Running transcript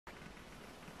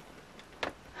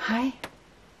Hi,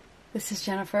 this is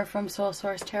Jennifer from Soul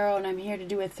Source Tarot, and I'm here to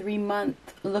do a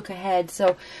 3-month look ahead.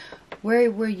 So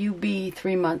where will you be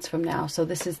 3 months from now? So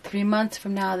this is 3 months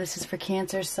from now. This is for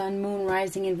Cancer, Sun, Moon,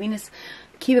 Rising, and Venus.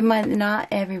 Keep in mind, not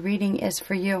every reading is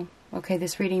for you. Okay,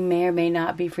 this reading may or may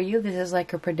not be for you. This is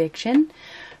like a prediction.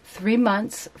 3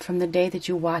 months from the day that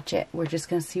you watch it. We're just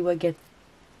going to see what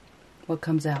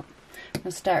comes out. I'm going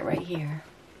to start right here.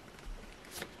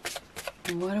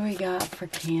 And what do we got for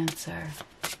Cancer?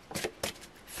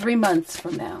 3 months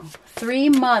from now. 3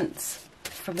 months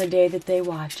from the day that they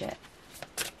watch it.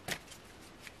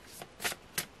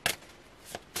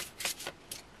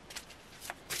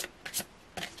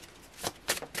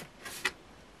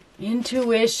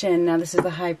 Intuition. Now this is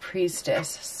the High Priestess.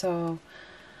 So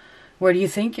where do you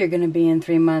think you're going to be in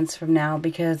 3 months from now?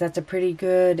 Because that's a pretty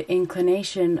good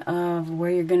inclination of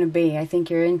where you're going to be. I think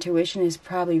your intuition is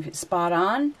probably spot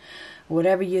on.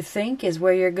 Whatever you think is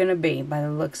where you're going to be by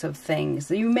the looks of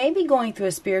things. You may be going through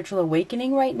a spiritual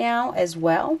awakening right now as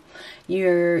well.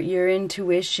 Your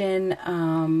intuition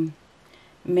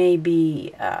may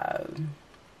be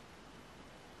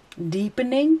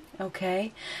deepening.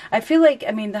 Okay, I feel like,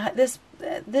 I mean, this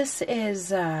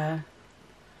is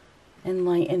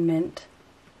enlightenment,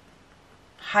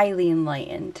 highly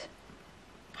enlightened,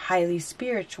 highly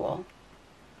spiritual.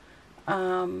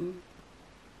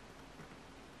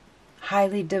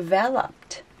 Highly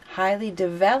developed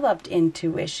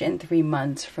intuition 3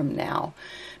 months from now.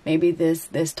 Maybe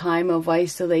this time of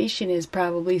isolation is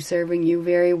probably serving you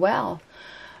very well.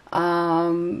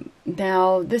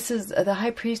 Now this is, the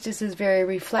High Priestess is very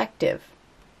reflective,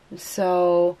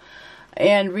 so,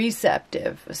 and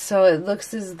receptive. So it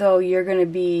looks as though you're going to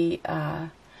be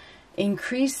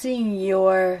increasing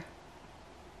your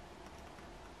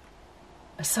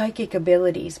psychic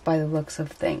abilities by the looks of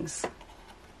things.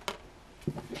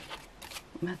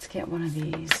 Let's get one of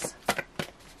these.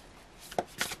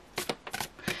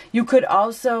 You could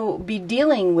also be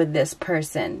dealing with this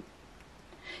person.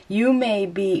 You may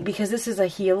be, because this is a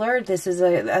healer, this is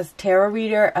a tarot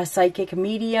reader, a psychic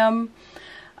medium,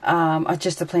 or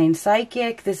just a plain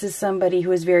psychic. This is somebody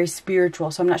who is very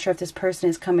spiritual. So I'm not sure if this person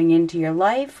is coming into your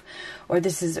life or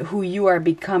this is who you are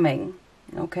becoming.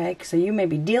 Okay, so you may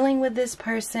be dealing with this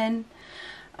person.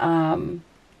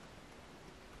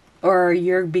 Or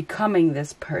you're becoming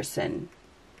this person.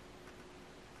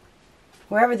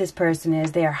 Whoever this person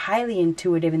is, they are highly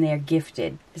intuitive and they are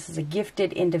gifted. This is a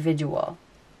gifted individual.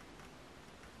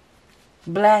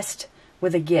 Blessed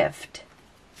with a gift.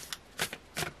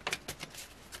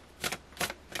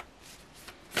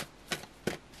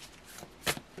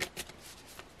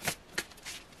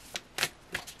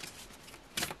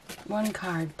 One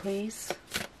card, please.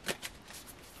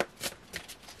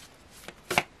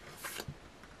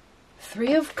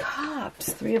 3 of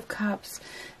Cups. 3 of Cups.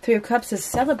 3 of Cups is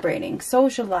celebrating,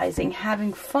 socializing,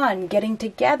 having fun, getting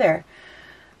together,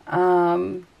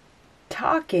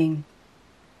 talking.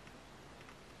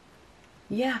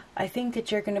 Yeah, I think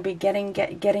that you're going to be getting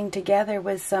together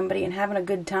with somebody and having a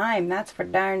good time. That's for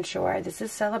darn sure. This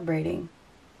is celebrating.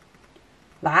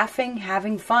 Laughing,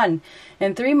 having fun.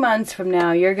 And 3 months from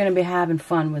now, you're going to be having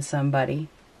fun with somebody.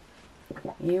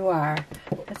 You are.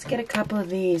 Let's get a couple of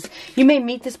these. You may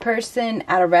meet this person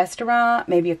at a restaurant,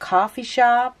 maybe a coffee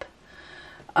shop.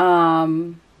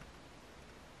 Yeah,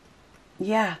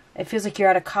 it feels like you're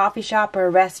at a coffee shop or a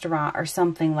restaurant or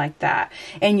something like that.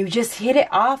 And you just hit it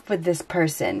off with this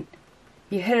person.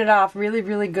 You hit it off really,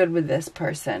 really good with this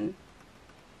person.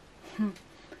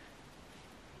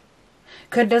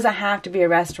 Doesn't have to be a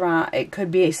restaurant. It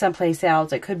could be someplace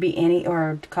else. It could be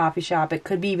or a coffee shop. It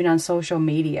could be even on social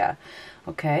media.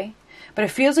 Okay? But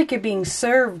it feels like you're being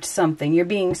served something. You're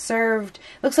being served,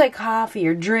 looks like coffee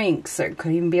or drinks, or it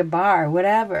could even be a bar,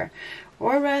 whatever.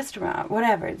 Or a restaurant,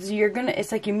 whatever. So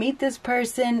it's like you meet this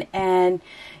person and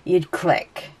you'd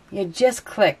click. You just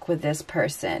click with this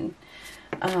person.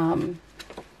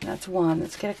 That's one.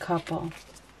 Let's get a couple.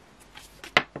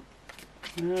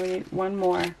 We need one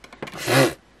more.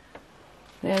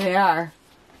 There they are.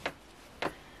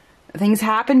 Things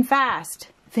happen fast.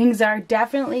 Things are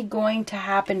definitely going to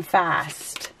happen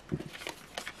fast.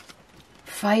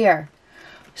 Fire.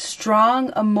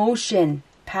 Strong emotion.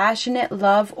 Passionate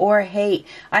love or hate.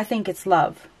 I think it's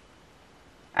love.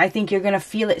 I think you're going to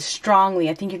feel it strongly.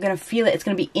 I think you're going to feel it. It's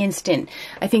going to be instant.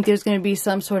 I think there's going to be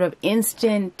some sort of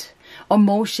instant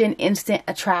emotion, instant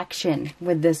attraction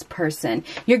with this person.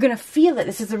 You're going to feel it.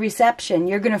 This is a reception.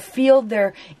 You're going to feel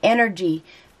their energy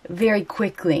very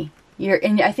quickly.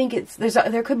 And I think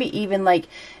there could be even like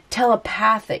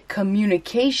telepathic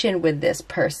communication with this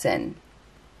person.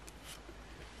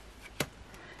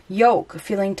 Yoke,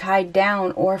 feeling tied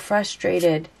down or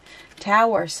frustrated.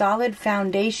 Tower, solid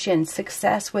foundation,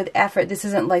 success with effort. This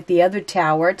isn't like the other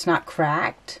tower. It's not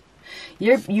cracked.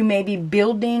 You may be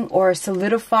building or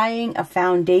solidifying a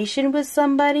foundation with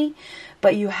somebody,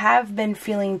 but you have been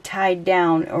feeling tied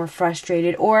down or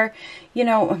frustrated, or, you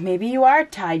know, maybe you are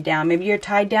tied down. Maybe you're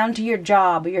tied down to your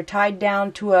job, or you're tied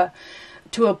down to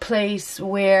a place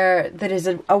where that is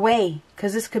away,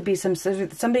 because this could be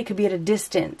somebody could be at a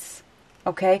distance.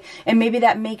 Okay, and maybe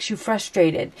that makes you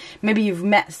frustrated. Maybe you've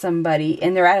met somebody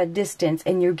and they're at a distance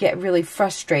and you get really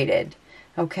frustrated.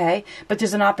 Okay, but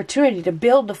there's an opportunity to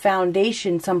build a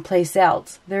foundation someplace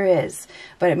else. There is,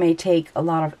 but it may take a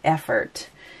lot of effort.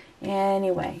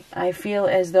 Anyway, I feel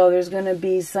as though there's going to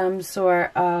be some sort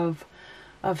of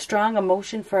strong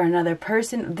emotion for another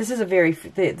person. This is a very,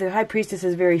 the High Priestess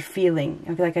is very feeling.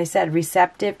 Okay, like I said,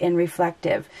 receptive and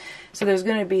reflective. So there's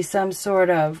going to be some sort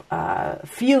of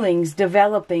feelings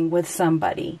developing with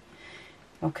somebody.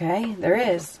 Okay, there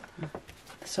is.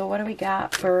 So what do we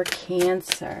got for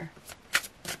Cancer?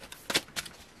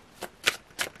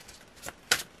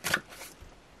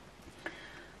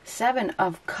 Seven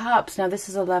of Cups. Now this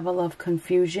is a level of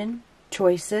confusion,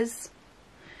 choices,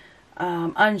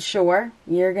 unsure.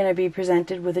 You're going to be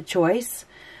presented with a choice.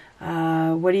 What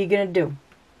are you going to do?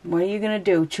 What are you going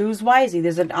to do? Choose wisely.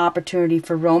 There's an opportunity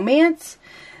for romance.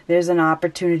 There's an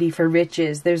opportunity for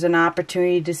riches. There's an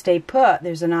opportunity to stay put.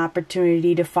 There's an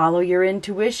opportunity to follow your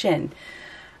intuition.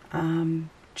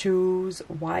 Choose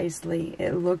wisely.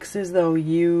 It looks as though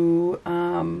you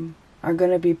are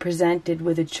going to be presented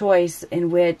with a choice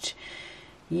in which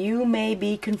you may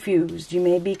be confused. You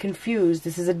may be confused.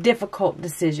 This is a difficult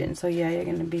decision. So yeah, you're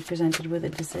going to be presented with a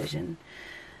decision.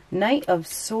 Knight of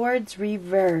Swords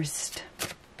reversed.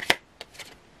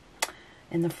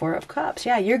 And the Four of Cups.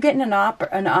 Yeah, you're getting an offer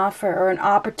or an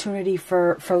opportunity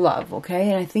for love, okay?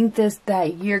 And I think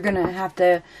that you're going to have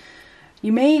to,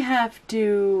 you may have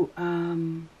to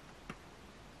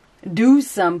do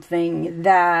something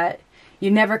that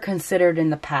you never considered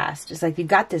in the past. It's like you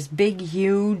got this big,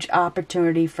 huge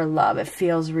opportunity for love. It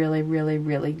feels really, really,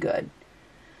 really good.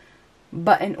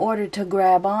 But in order to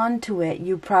grab onto it,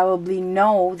 you probably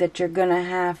know that you're going to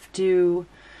have to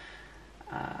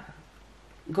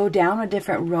go down a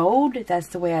different road. That's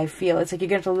the way I feel. It's like you're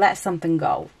going to have to let something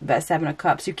go. That Seven of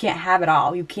Cups. You can't have it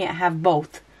all. You can't have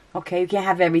both. Okay? You can't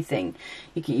have everything.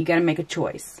 You got to make a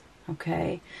choice.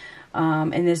 Okay?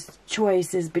 And this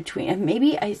choice is between, and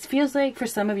maybe it feels like for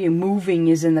some of you, moving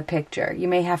is in the picture. You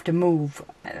may have to move.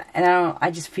 And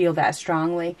I just feel that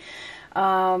strongly.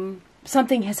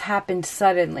 Something has happened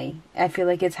suddenly. I feel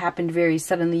like it's happened very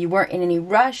suddenly. You weren't in any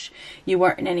rush. You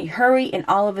weren't in any hurry. And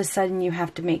all of a sudden you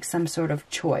have to make some sort of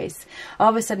choice. All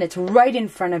of a sudden it's right in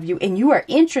front of you and you are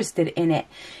interested in it.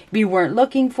 You weren't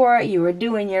looking for it. You were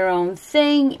doing your own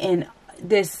thing. And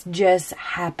this just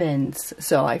happens.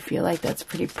 So I feel like that's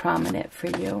pretty prominent for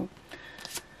you.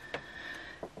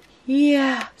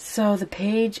 Yeah, so the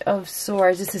Page of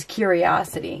Swords, this is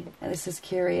curiosity. This is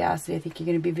curiosity. I think you're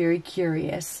going to be very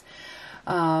curious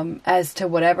as to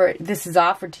whatever this is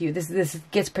offered to you. This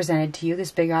gets presented to you,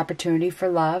 this big opportunity for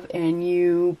love, and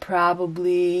you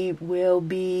probably will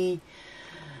be,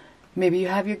 maybe you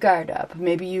have your guard up.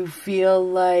 Maybe you feel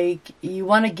like you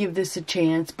want to give this a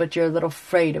chance, but you're a little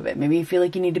afraid of it. Maybe you feel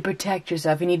like you need to protect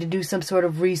yourself. You need to do some sort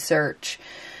of research.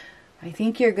 I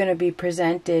think you're going to be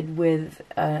presented with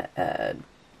a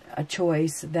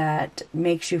choice that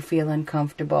makes you feel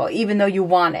uncomfortable, even though you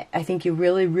want it. I think you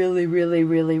really, really, really,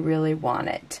 really, really want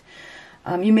it.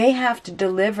 You may have to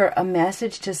deliver a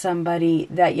message to somebody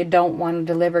that you don't want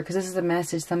to deliver, because this is a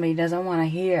message somebody doesn't want to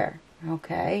hear,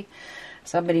 okay?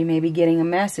 Somebody may be getting a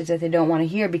message that they don't want to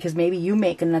hear because maybe you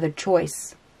make another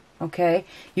choice. Okay,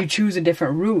 you choose a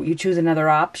different route. You choose another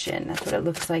option. That's what it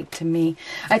looks like to me.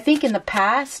 I think in the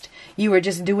past, you were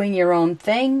just doing your own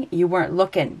thing. You weren't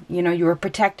looking. You know, you were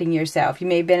protecting yourself. You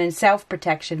may have been in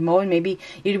self-protection mode. Maybe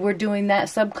you were doing that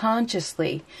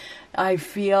subconsciously. I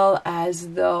feel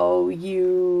as though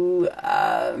you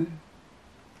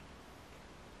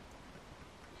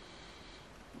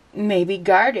maybe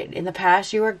guarded. In the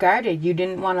past you were guarded. You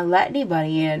didn't want to let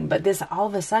anybody in. But this, all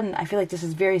of a sudden, I feel like this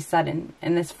is very sudden.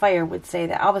 And this fire would say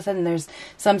that all of a sudden there's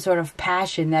some sort of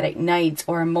passion that ignites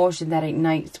or emotion that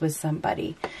ignites with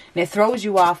somebody. And it throws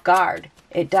you off guard.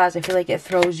 It does. I feel like it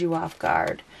throws you off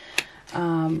guard.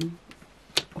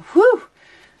 Whew!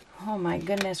 Oh my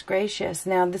goodness gracious.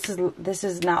 Now this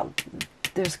is not,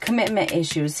 there's commitment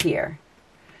issues here.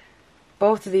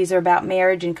 Both of these are about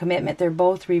marriage and commitment. They're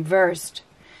both reversed.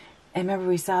 And remember,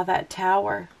 we saw that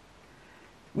tower.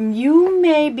 You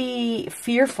may be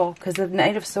fearful, because the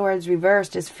Knight of Swords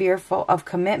reversed is fearful of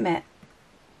commitment,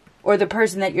 or the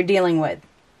person that you're dealing with.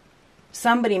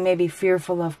 Somebody may be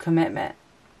fearful of commitment.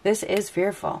 This is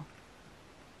fearful.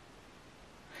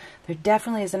 There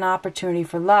definitely is an opportunity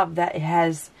for love that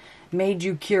has made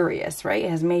you curious, right? It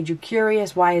has made you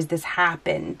curious. Why has this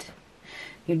happened?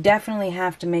 You definitely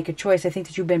have to make a choice. I think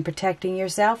that you've been protecting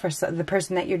yourself, or the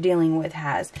person that you're dealing with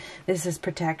has. This is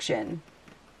protection.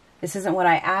 This isn't what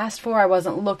I asked for. I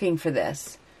wasn't looking for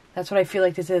this. That's what I feel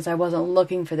like this is. I wasn't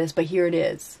looking for this, but here it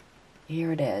is.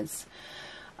 Here it is.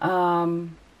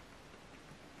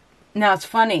 Now it's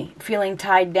funny, feeling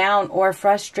tied down or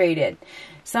frustrated.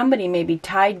 Somebody may be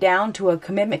tied down to a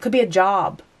commitment. It could be a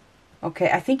job. Okay,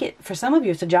 I think for some of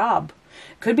you it's a job.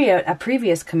 It could be a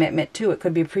previous commitment too. It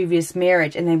could be a previous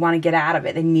marriage, and they want to get out of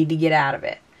it. They need to get out of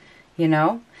it. You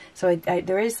know? So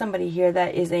there is somebody here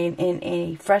that is in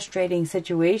a frustrating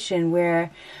situation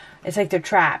where it's like they're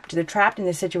trapped. They're trapped in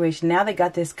this situation. Now they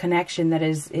got this connection that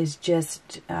is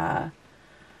just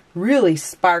really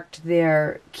sparked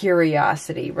their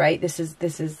curiosity, right? This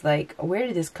is like, where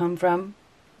did this come from?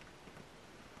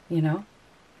 You know?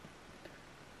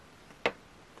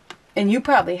 And you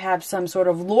probably have some sort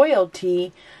of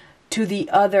loyalty to the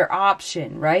other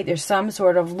option, right? There's some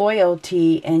sort of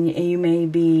loyalty, and you may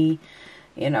be,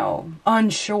 you know,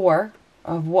 unsure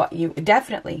of what you,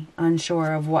 definitely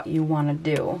unsure of what you want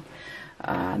to do.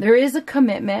 There is a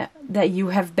commitment that you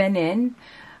have been in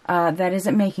that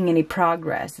isn't making any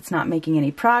progress. It's not making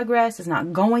any progress. It's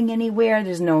not going anywhere.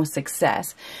 There's no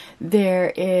success.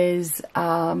 There is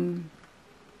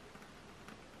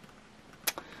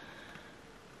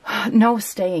no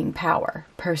staying power,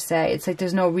 per se. It's like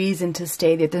there's no reason to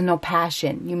stay there. There's no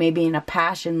passion. You may be in a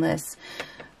passionless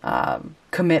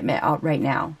commitment out right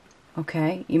now.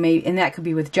 Okay? You may, and that could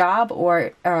be with job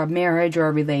or a marriage or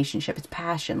a relationship. It's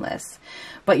passionless.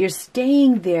 But you're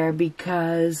staying there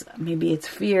because maybe it's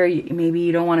fear. Maybe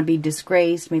you don't want to be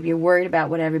disgraced. Maybe you're worried about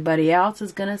what everybody else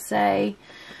is going to say.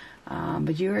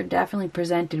 But you are definitely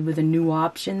presented with a new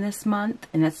option this month.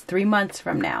 And that's 3 months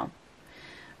from now.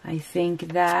 I think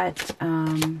that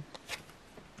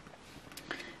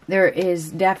there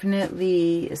is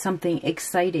definitely something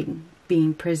exciting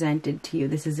being presented to you.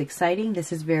 This is exciting.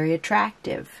 This is very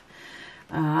attractive.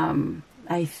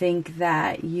 I think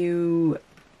that you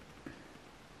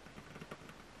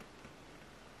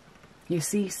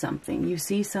see something. You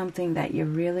see something that you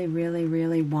really, really,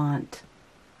 really want.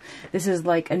 This is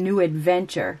like a new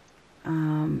adventure.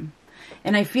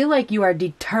 And I feel like you are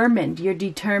determined. You're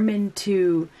determined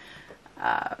to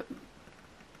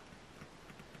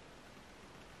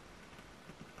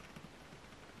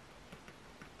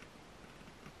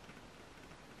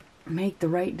make the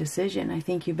right decision. I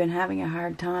think you've been having a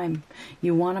hard time.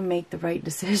 You want to make the right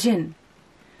decision.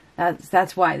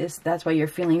 That's why you're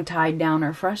feeling tied down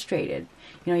or frustrated.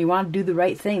 You know, you want to do the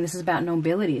right thing. This is about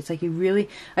nobility. It's like you really,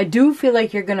 I do feel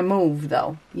like you're going to move,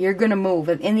 though. You're going to move.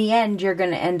 In the end, you're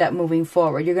going to end up moving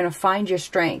forward. You're going to find your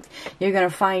strength. You're going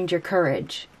to find your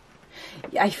courage.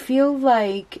 I feel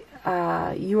like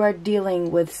you are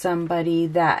dealing with somebody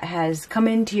that has come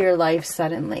into your life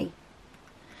suddenly.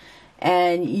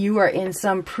 And you are in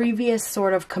some previous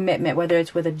sort of commitment, whether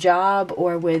it's with a job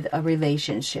or with a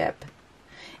relationship.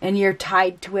 And you're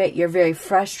tied to it. You're very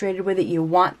frustrated with it. You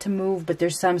want to move, but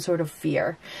there's some sort of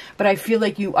fear. But I feel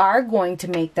like you are going to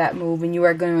make that move, and you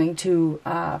are going to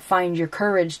find your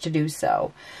courage to do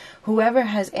so. Whoever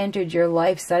has entered your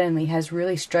life suddenly has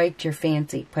really striked your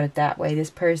fancy, put it that way. This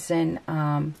person,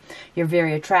 you're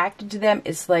very attracted to them.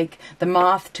 It's like the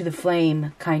moth to the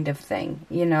flame kind of thing.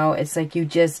 You know, it's like you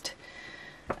just...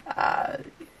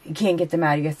 you can't get them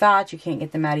out of your thoughts. You can't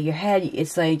get them out of your head.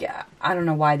 It's like, I don't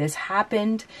know why this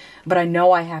happened, but I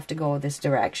know I have to go this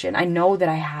direction. I know that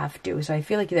I have to. So I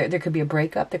feel like there could be a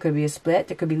breakup. There could be a split.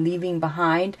 There could be leaving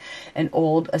behind an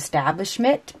old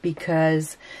establishment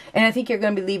because, and I think you're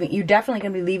going to be leaving, you're definitely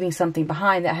going to be leaving something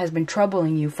behind that has been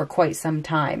troubling you for quite some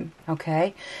time.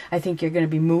 Okay. I think you're going to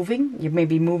be moving. You may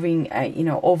be moving, you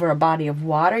know, over a body of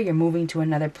water. You're moving to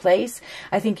another place.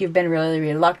 I think you've been really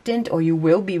reluctant, or you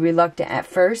will be reluctant at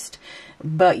first.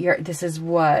 But this is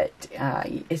what,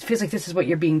 it feels like this is what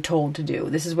you're being told to do.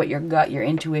 This is what your gut, your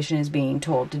intuition is being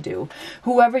told to do.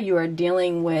 Whoever you are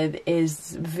dealing with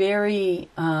is very,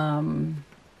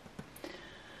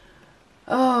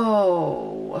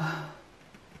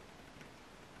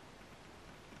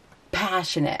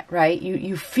 passionate, right?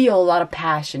 You feel a lot of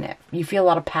passionate. You feel a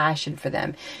lot of passion for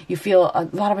them. You feel a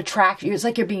lot of attraction. It's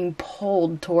like you're being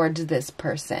pulled towards this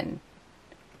person.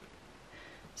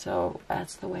 So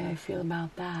that's the way I feel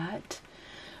about that.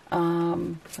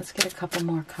 Let's get a couple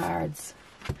more cards.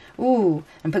 Ooh,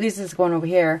 and this is going over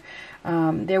here.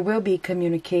 There will be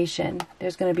communication.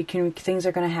 There's going to be things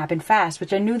are going to happen fast,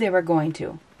 which I knew they were going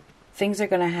to. Things are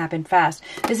going to happen fast.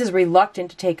 This is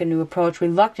reluctant to take a new approach,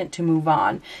 reluctant to move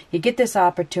on. You get this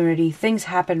opportunity. Things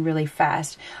happen really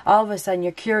fast. All of a sudden,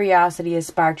 your curiosity is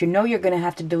sparked. You know you're going to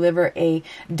have to deliver a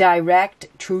direct,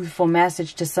 truthful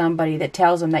message to somebody that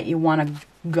tells them that you want to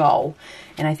go.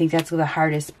 And I think that's the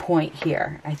hardest point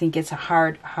here. I think it's a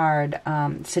hard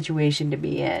situation to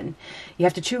be in. You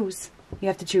have to choose. You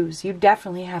have to choose. You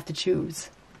definitely have to choose.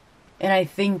 And I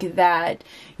think that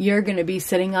you're going to be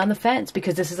sitting on the fence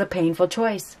because this is a painful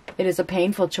choice. It is a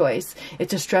painful choice.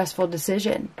 It's a stressful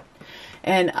decision.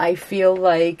 And I feel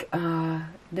like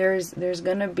there's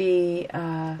going to be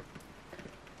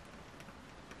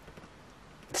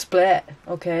split,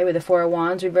 okay, with the Four of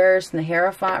Wands reversed and the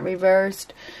Hierophant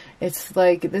reversed. It's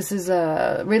like this is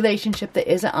a relationship that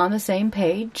isn't on the same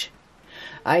page.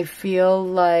 I feel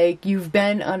like you've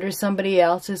been under somebody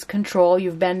else's control.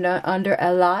 You've been under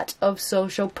a lot of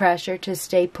social pressure to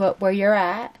stay put where you're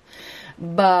at.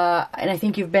 And I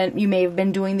think you may have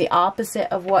been doing the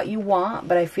opposite of what you want,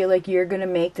 but I feel like you're going to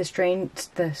make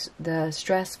the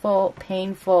stressful,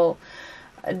 painful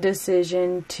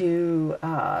decision to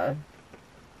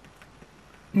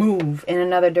move in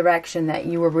another direction that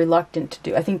you were reluctant to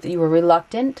do. I think that you were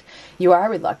reluctant. You are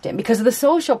reluctant because of the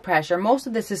social pressure. Most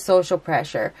of this is social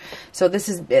pressure. So this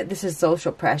is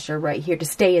social pressure right here to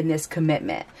stay in this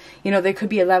commitment. You know, there could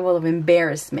be a level of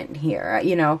embarrassment here.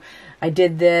 You know, I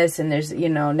did this and there's, you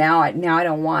know, now I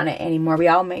don't want it anymore. We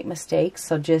all make mistakes,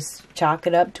 so just chalk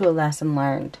it up to a lesson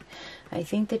learned. I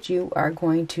think that you are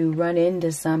going to run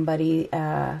into somebody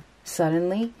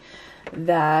suddenly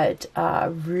that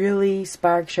really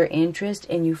sparks your interest,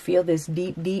 and you feel this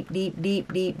deep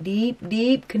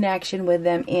connection with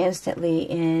them instantly,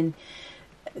 and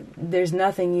there's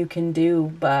nothing you can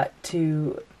do but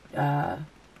to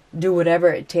do whatever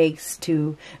it takes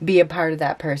to be a part of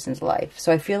that person's life.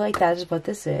 So I feel like that is what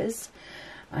this is.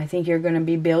 I think you're going to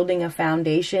be building a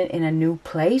foundation in a new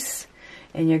place,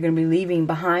 and you're going to be leaving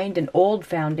behind an old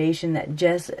foundation that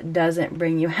just doesn't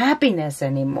bring you happiness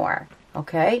anymore.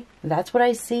 Okay, that's what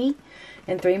I see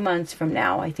in 3 months from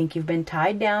now. I think you've been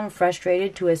tied down,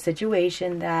 frustrated to a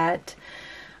situation that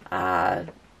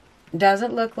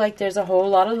doesn't look like there's a whole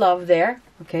lot of love there.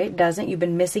 Okay, it doesn't. You've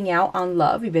been missing out on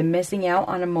love. You've been missing out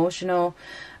on emotional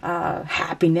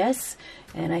happiness,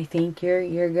 and I think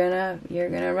you're gonna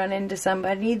run into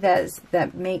somebody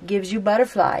that gives you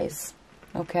butterflies.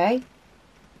 Okay, and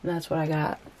that's what I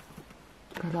got.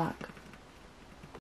 Good luck.